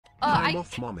I'm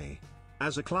off, mommy.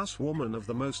 As a class woman of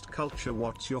the most culture,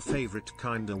 what's your favorite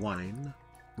kind of wine?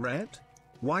 Red?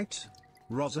 White?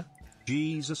 Rosa?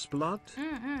 Jesus blood?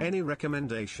 Any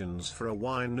recommendations for a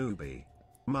wine newbie?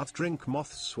 Mouth drink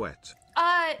moth sweat.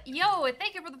 Yo,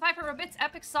 thank you for the 500 bits,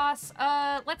 Epic Sauce.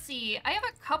 Let's see. I have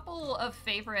a couple of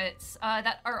favorites,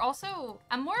 that are also...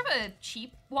 I'm more of a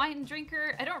cheap wine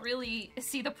drinker. I don't really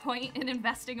see the point in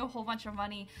investing a whole bunch of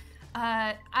money.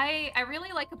 I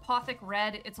really like Apothic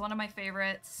Red. It's one of my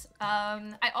favorites.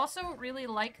 I also really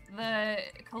like the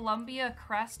Columbia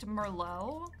Crest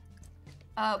Merlot.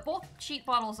 Both cheap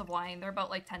bottles of wine. They're about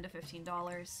like $10 to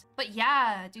 $15. But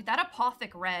yeah, dude, that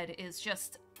Apothic Red is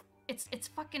just... It's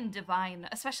fucking divine,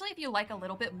 especially if you like a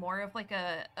little bit more of like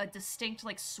a distinct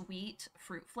like sweet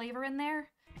fruit flavor in there.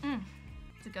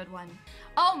 It's a good one.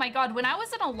 Oh my god, when I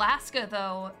was in Alaska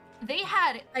though, they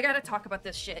had... I gotta talk about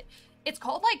this shit. It's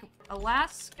called like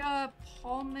Alaska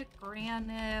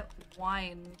pomegranate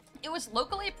wine. It was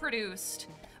locally produced.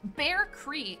 Bear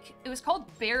Creek. It was called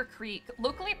Bear Creek.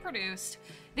 Locally produced.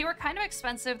 They were kind of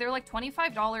expensive. They were like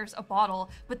 $25 a bottle.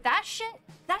 But that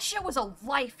shit was a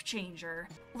life changer.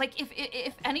 Like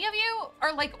if any of you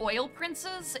are like oil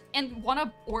princes and want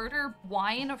to order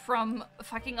wine from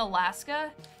fucking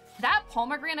Alaska, that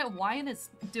pomegranate wine is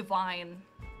divine.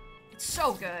 It's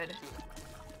so good.